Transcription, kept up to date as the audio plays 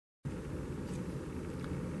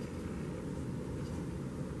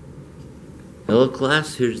Hello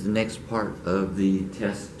class, here's the next part of the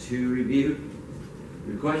test 2 review.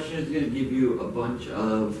 The question is going to give you a bunch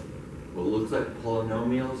of what looks like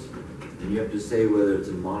polynomials, and you have to say whether it's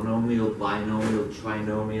a monomial, binomial,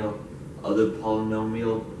 trinomial, other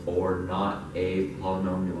polynomial, or not a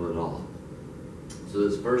polynomial at all. So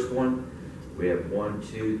this first one, we have 1,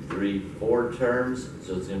 2, 3, 4 terms,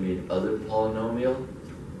 so it's going to be an other polynomial.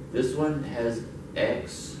 This one has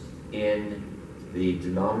x in the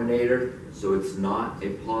denominator, so it's not a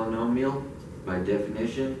polynomial by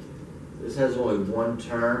definition. This has only one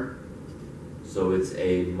term, so it's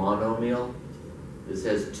a monomial. This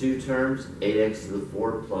has two terms, 8x to the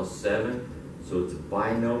 4 plus 7, so it's a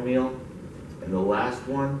binomial. And the last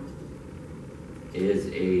one is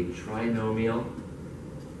a trinomial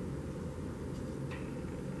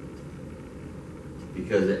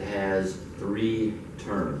because it has 3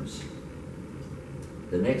 terms.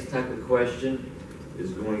 The next type of question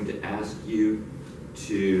is going to ask you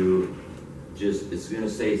to it's going to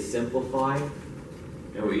say simplify,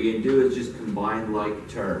 and what you can do is just combine like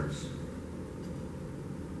terms.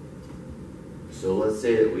 So let's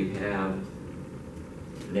say that we have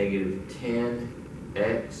negative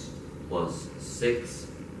 10x plus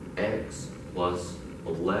 6x plus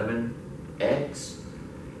 11x.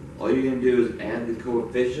 All you're going to do is add the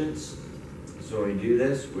coefficients. So when we do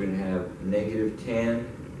this, we're going to have negative 10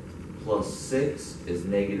 plus 6 is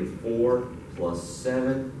negative 4 plus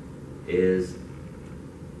 7 is,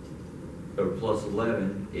 or plus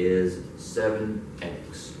 11 is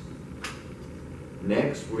 7x.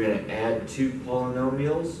 Next, we're going to add two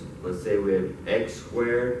polynomials. Let's say we have x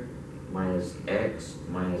squared minus x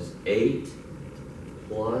minus 8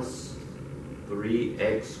 plus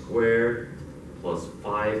 3x squared plus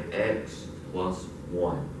 5x plus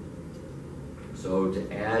 1. So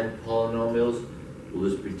to add polynomials, we'll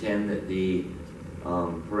just pretend that the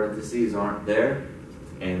parentheses aren't there,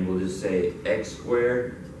 and we'll just say x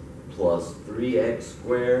squared plus 3x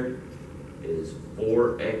squared is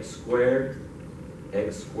 4x squared.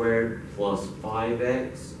 X squared plus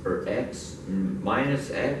 5x, or x minus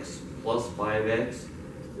x plus 5x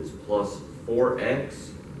is plus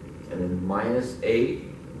 4x, and then minus 8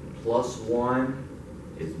 plus 1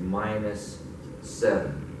 is minus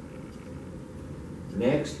 7.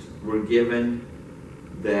 Next, we're given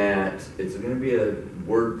that it's going to be a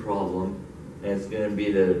word problem, and it's going to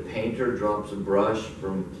be that a painter drops a brush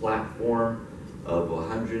from a platform of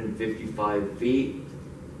 155 feet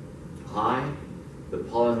high. The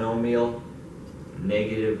polynomial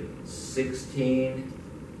negative 16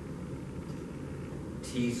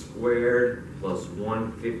 t squared plus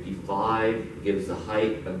 155 gives the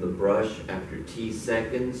height of the brush after t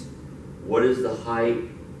seconds. What is the height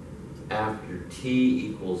after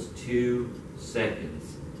t equals 2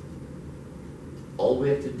 seconds? All we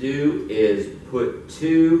have to do is put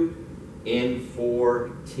 2 in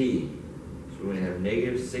for t. So we're going to have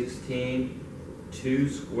negative 16, 2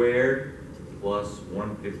 squared plus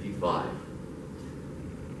 155.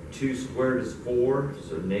 2 squared is 4,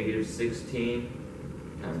 so negative 16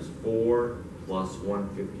 times 4 plus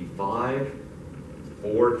 155.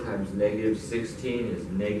 4 times negative 16 is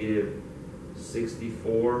negative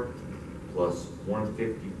 64 plus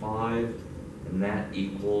 155, and that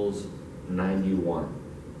equals 91.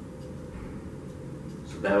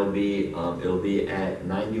 So that'll be, it'll be at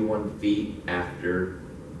 91 feet after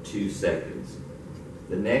 2 seconds.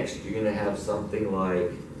 The next, you're going to have something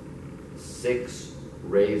like 6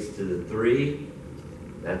 raised to the 3.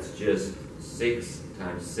 That's just 6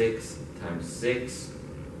 times 6 times 6,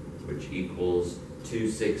 which equals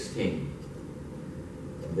 216.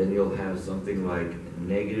 And then you'll have something like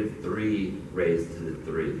negative 3 raised to the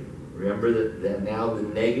 3. Remember that now the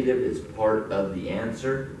negative is part of the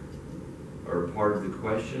answer, or part of the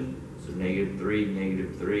question. So negative 3,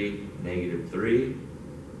 negative 3, negative 3.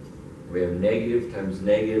 We have negative times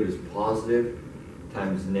negative is positive,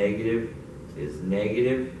 times negative is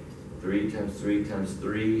negative. 3 times 3 times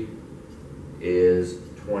 3 is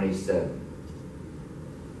 27.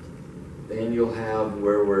 Then you'll have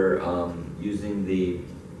where we're using the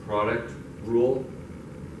product rule.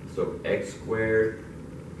 So x squared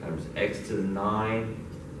times x to the 9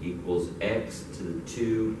 equals x to the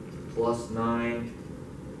 2 plus 9,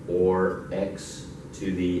 or x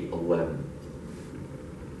to the 11.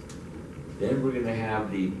 Then we're going to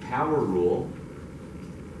have the power rule.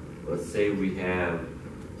 Let's say we have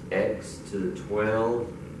x to the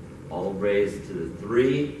 12 all raised to the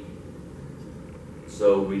 3.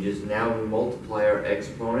 So we just now multiply our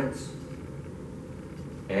exponents.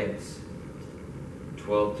 X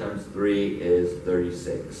 12 times 3 is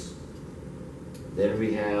 36. Then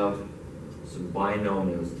we have some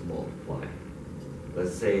binomials to multiply.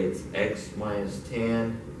 let's say it's x minus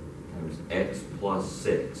 10 times x plus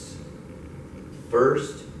 6.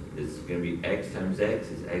 First is going to be x times x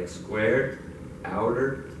is x squared.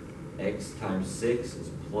 Outer, x times 6 is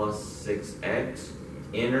plus 6x.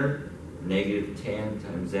 Inner, negative 10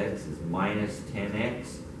 times x is minus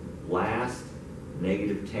 10x. Last,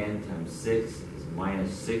 negative 10 times 6 is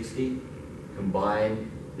minus 60.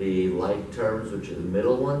 Combine the like terms, which are the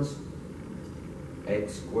middle ones.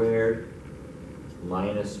 X squared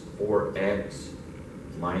minus 4x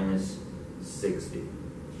minus 60.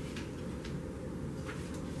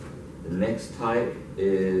 The next type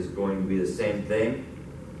is going to be the same thing.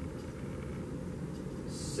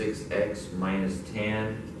 6x minus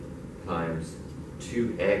 10 times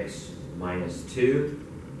 2x minus 2.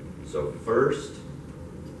 So first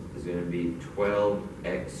is going to be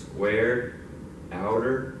 12x squared.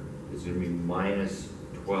 Outer is going to be minus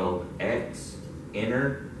 12x.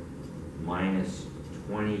 Inner, minus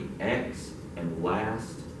 20x. And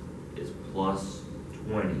last is plus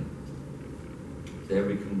 20. Then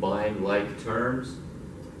we combine like terms.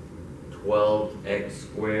 12x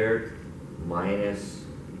squared minus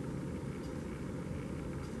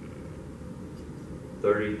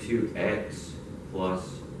 32x plus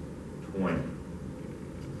 20.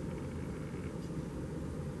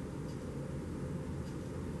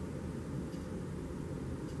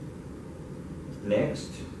 Next,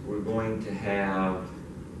 we're going to have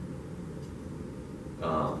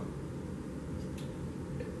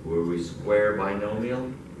where we square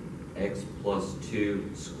binomial, x plus 2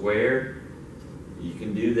 squared. You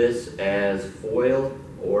can do this as FOIL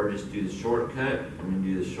or just do the shortcut. I'm going to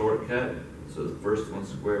do the shortcut. So the first one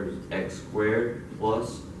squared is x squared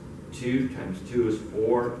plus 2 times 2 is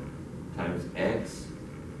 4 times x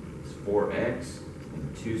is 4x,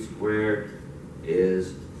 and 2 squared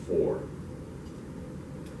is 4.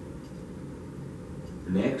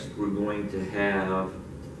 Next, we're going to have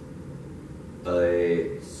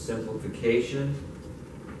a simplification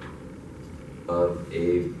of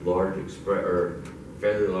a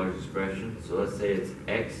fairly large expression. So let's say it's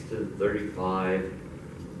x to the 35,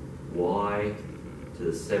 y to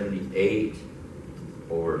the 78,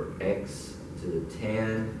 or x to the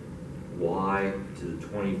 10, y to the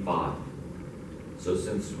 25. So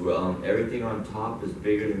since everything on top is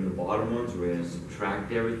bigger than the bottom ones, we're going to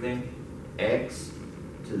subtract everything. X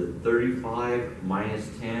to the 35 minus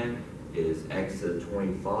 10 is x to the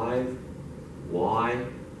 25. Y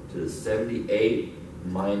to the 78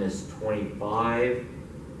 minus 25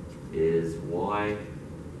 is y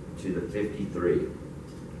to the 53.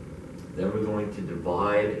 Then we're going to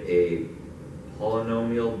divide a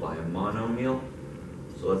polynomial by a monomial.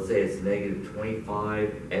 So let's say it's negative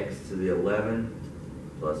 25x to the 11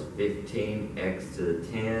 plus 15x to the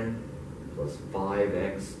 10 plus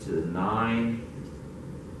 5x to the 9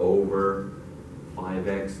 over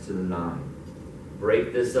 5x to the 9.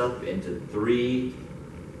 Break this up into 3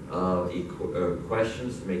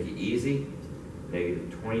 questions to make it easy. Negative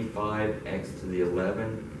 25x to the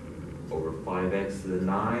 11 over 5x to the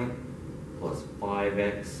 9 plus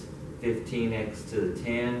 5x, 15x to the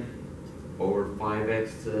 10 over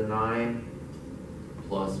 5x to the 9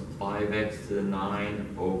 plus 5x to the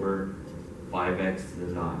 9 over 5x to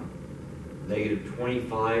the 9. Negative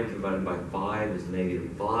 25 divided by 5 is negative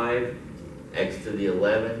 5. X to the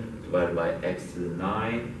 11 divided by x to the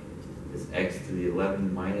 9 is x to the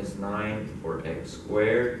 11 minus 9, or x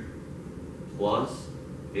squared, plus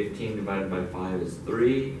 15 divided by 5 is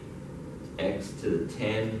 3. X to the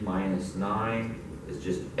 10 minus 9 is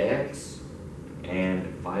just x,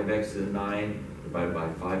 and 5x to the 9 divided by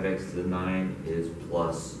 5x to the 9 is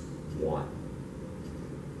plus 1.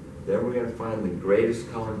 Then we're going to find the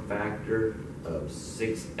greatest common factor of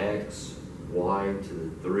 6x, y to the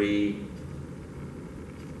 3,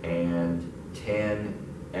 and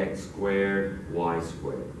 10x squared, y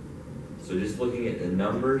squared. So just looking at the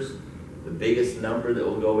numbers, the biggest number that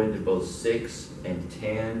will go into both 6 and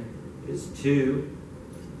 10 is 2.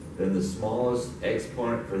 Then the smallest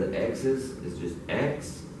exponent for the x's is just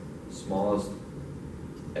x. Smallest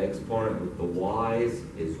exponent with the y's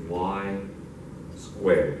is y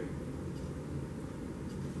squared.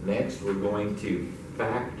 Next, we're going to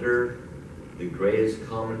factor the greatest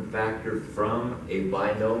common factor from a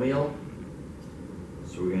binomial.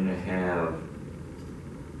 So we're going to have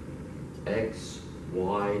x,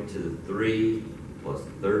 y to the 3 plus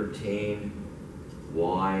 13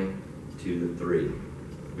 y to the 3.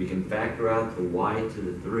 We can factor out the y to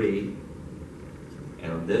the 3,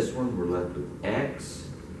 and on this one we're left with x,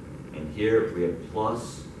 and here we have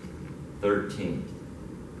plus 13.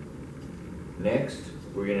 Next,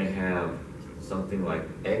 we're going to have something like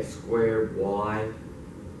x squared y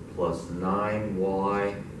plus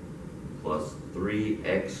 9y plus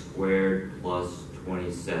 3x squared plus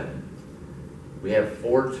 27. We have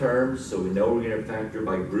 4 terms, so we know we're going to factor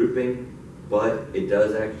by grouping, but it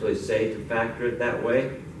does actually say to factor it that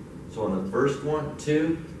way. So on the first one,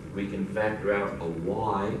 2, we can factor out a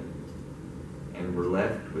y, and we're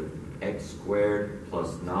left with x squared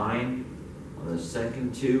plus 9. On the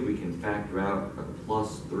second 2, we can factor out a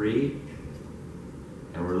plus 3,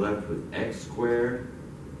 and we're left with x squared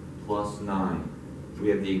plus 9. We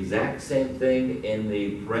have the exact same thing in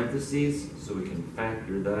the parentheses, so we can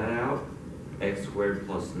factor that out. X squared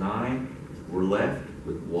plus 9. We're left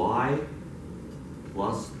with y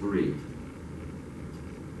plus 3.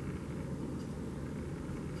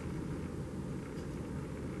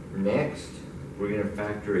 Next, we're going to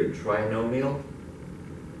factor a trinomial.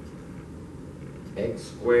 X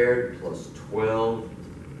squared plus 12x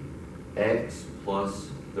plus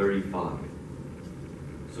 35.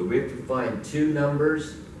 So we have to find 2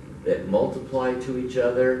 numbers that multiply to each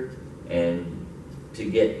other and to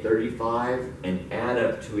get 35 and add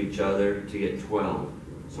up to each other to get 12.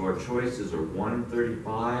 So our choices are 1 and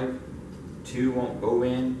 35, 2 won't go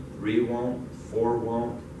in, 3 won't, 4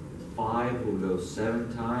 won't, 5 will go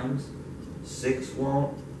 7 times, 6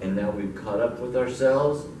 won't, and now we've caught up with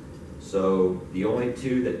ourselves. So the only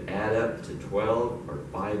 2 that add up to 12 are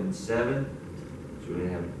 5 and 7. So we're going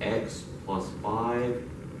to have x plus 5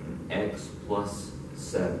 and x plus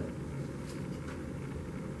 7.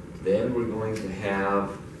 Then we're going to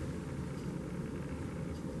have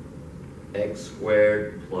x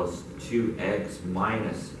squared plus 2x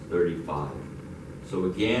minus 35. So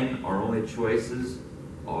again, our only choices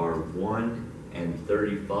are 1 and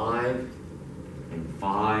 35 and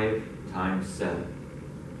 5 times 7.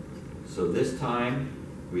 So this time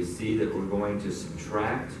we see that we're going to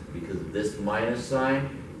subtract because of this minus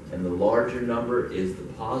sign, and the larger number is the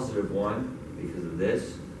positive one because of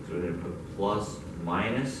this. So we're going to put plus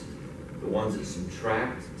minus. The ones that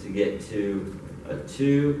subtract to get to a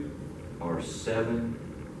 2 are 7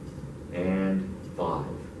 and 5.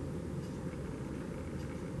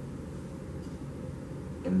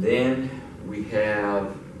 And then we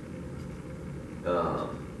have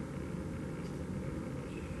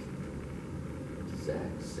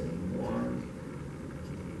exact same one.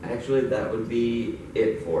 Actually, that would be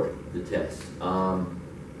it for it, the test.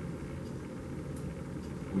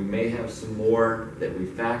 We may have some more that we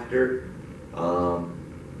factor.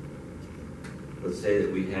 Let's say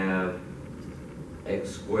that we have x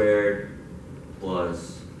squared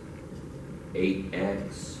plus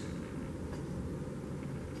 8x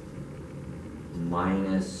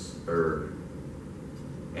minus,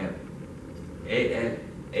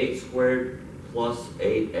 8 squared plus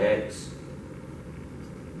 8x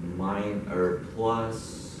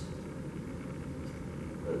plus,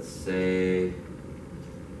 let's say,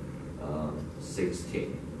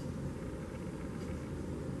 16.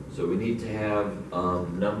 So we need to have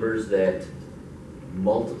numbers that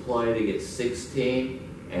multiply to get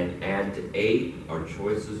 16 and add to 8. Our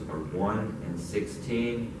choices are 1 and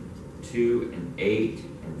 16, 2 and 8,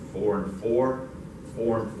 and 4 and 4.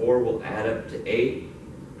 4 and 4 will add up to 8.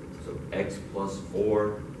 So x plus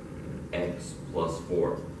 4 and x plus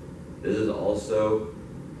 4. This is also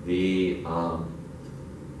the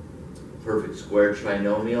perfect square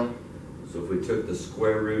trinomial. So if we took the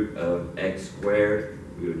square root of x squared,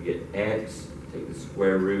 we would get x. Take the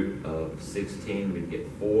square root of 16, we'd get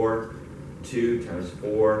 4. 2 times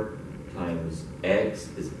 4 times x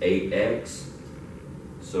is 8x.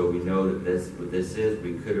 So we know that what this is.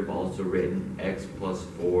 We could have also written x plus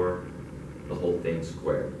 4, the whole thing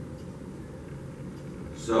squared.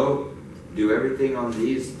 So do everything on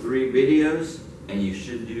these 3 videos, and you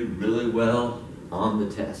should do really well on the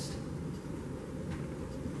test.